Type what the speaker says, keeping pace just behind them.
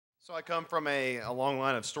So I come from a long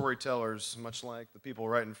line of storytellers, much like the people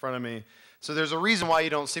right in front of me. So there's a reason why you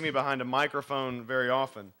don't see me behind a microphone very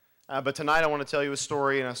often. But tonight I want to tell you a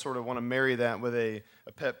story, and I sort of want to marry that with a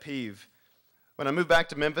pet peeve. When I moved back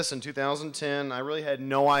to Memphis in 2010, I really had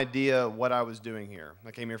no idea what I was doing here.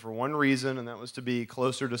 I came here for one reason, and that was to be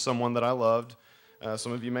closer to someone that I loved.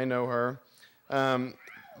 Some of you may know her.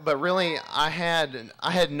 But really, I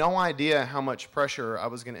had no idea how much pressure I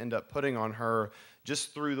was going to end up putting on her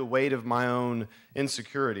just through the weight of my own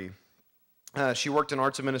insecurity. She worked in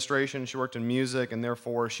arts administration, she worked in music, and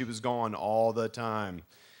therefore she was gone all the time.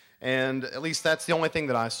 And at least that's the only thing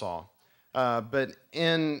that I saw. But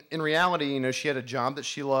in reality, you know, she had a job that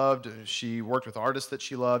she loved, she worked with artists that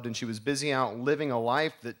she loved, and she was busy out living a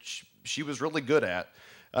life that she was really good at.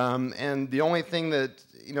 And the only thing that,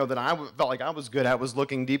 you know, that I felt like I was good at was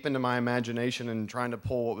looking deep into my imagination and trying to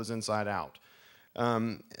pull what was inside out.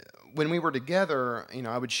 When we were together, you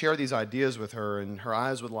know, I would share these ideas with her, and her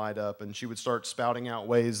eyes would light up, and she would start spouting out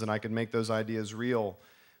ways that I could make those ideas real.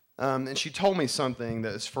 And she told me something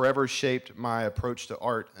that has forever shaped my approach to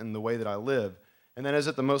art and the way that I live, and that is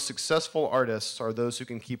that the most successful artists are those who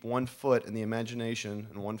can keep one foot in the imagination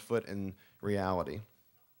and one foot in reality.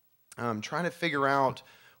 Trying to figure out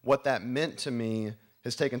what that meant to me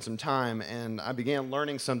has taken some time, and I began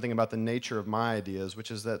learning something about the nature of my ideas, which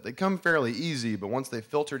is that they come fairly easy, but once they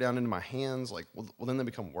filter down into my hands, like, well then they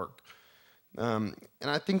become work. And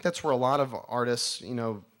I think that's where a lot of artists, you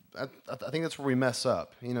know, I think that's where we mess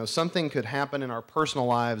up. You know, something could happen in our personal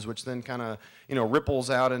lives, which then kind of, you know, ripples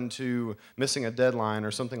out into missing a deadline or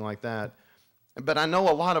something like that. But I know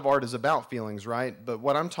a lot of art is about feelings, right? But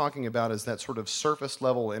what I'm talking about is that sort of surface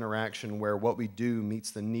level interaction where what we do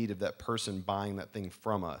meets the need of that person buying that thing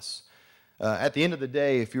from us. At the end of the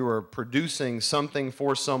day, if you are producing something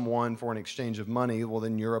for someone for an exchange of money, well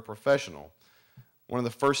then you're a professional. One of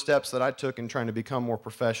the first steps that I took in trying to become more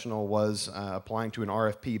professional was applying to an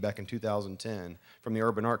RFP back in 2010 from the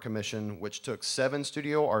Urban Art Commission, which took 7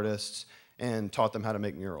 studio artists and taught them how to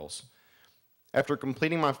make murals. After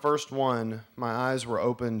completing my first one, my eyes were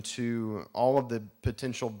open to all of the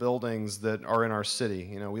potential buildings that are in our city.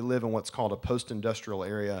 You know, we live in what's called a post-industrial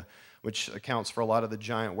area, which accounts for a lot of the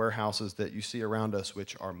giant warehouses that you see around us,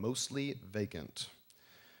 which are mostly vacant.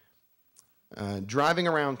 Driving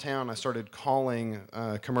around town, I started calling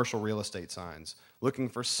commercial real estate signs, looking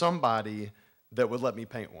for somebody that would let me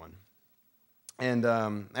paint one. And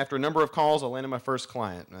after a number of calls, I landed my first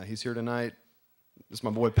client. He's here tonight. This is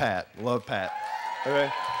my boy Pat. Love Pat. Okay.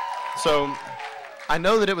 So I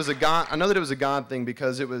know that it was a God thing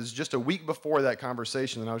because it was just a week before that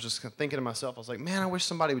conversation, and I was just thinking to myself, I was like, man, I wish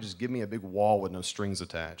somebody would just give me a big wall with no strings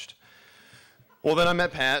attached. Well, then I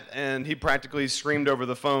met Pat, and he practically screamed over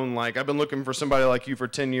the phone like, I've been looking for somebody like you for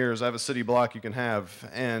 10 years. I have a city block you can have.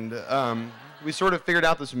 And we sort of figured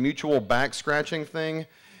out this mutual back scratching thing.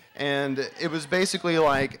 And it was basically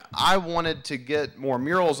like, I wanted to get more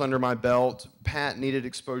murals under my belt. Pat needed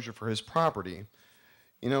exposure for his property.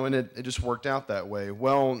 You know, and it just worked out that way.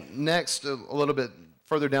 Well, next, a little bit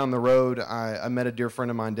further down the road, I met a dear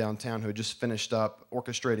friend of mine downtown who had just finished up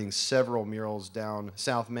orchestrating several murals down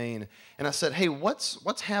South Main. And I said, hey,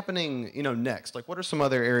 what's happening, you know, next? Like, what are some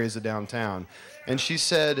other areas of downtown? And she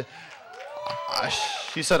said,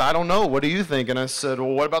 I don't know. What do you think? And I said, well,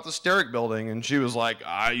 what about the Steric building? And she was like,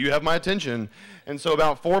 you have my attention. And so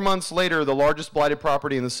about 4 months later, the largest blighted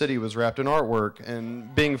property in the city was wrapped in artwork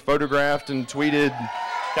and being photographed and tweeted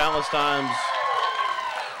countless times.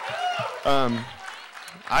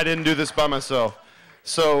 I didn't do this by myself.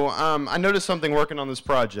 So I noticed something working on this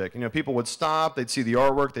project. You know, people would stop, they'd see the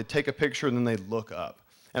artwork, they'd take a picture, and then they'd look up.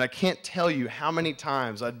 And I can't tell you how many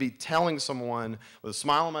times I'd be telling someone with a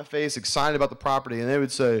smile on my face, excited about the property, and they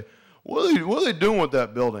would say, what are they doing with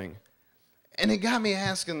that building? And it got me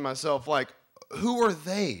asking myself, like, who are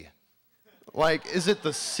they? Like, is it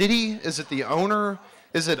the city? Is it the owner?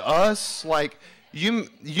 Is it us? Like, you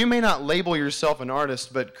may not label yourself an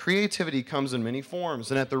artist, but creativity comes in many forms,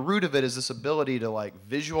 and at the root of it is this ability to, like,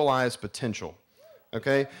 visualize potential.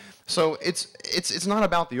 Okay? So it's not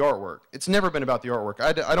about the artwork. It's never been about the artwork.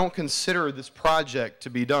 I don't consider this project to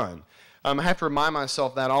be done. I have to remind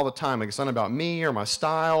myself that all the time. Like, it's not about me or my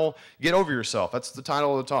style. Get over yourself. That's the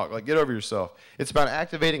title of the talk. Like, get over yourself. It's about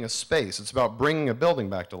activating a space. It's about bringing a building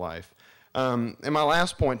back to life. And my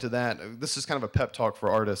last point to that, this is kind of a pep talk for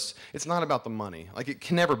artists. It's not about the money. Like, it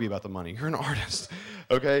can never be about the money. You're an artist,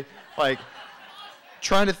 okay? Like,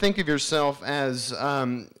 try to think of yourself as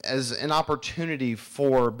an opportunity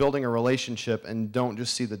for building a relationship, and don't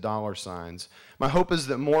just see the dollar signs. My hope is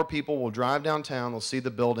that more people will drive downtown, they'll see the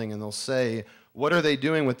building, and they'll say, what are they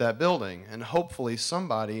doing with that building? And hopefully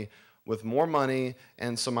somebody with more money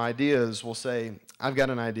and some ideas will say, I've got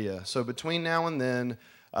an idea. So between now and then,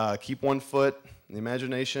 keep 1 foot in the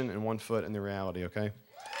imagination and 1 foot in the reality, okay?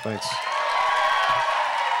 Thanks.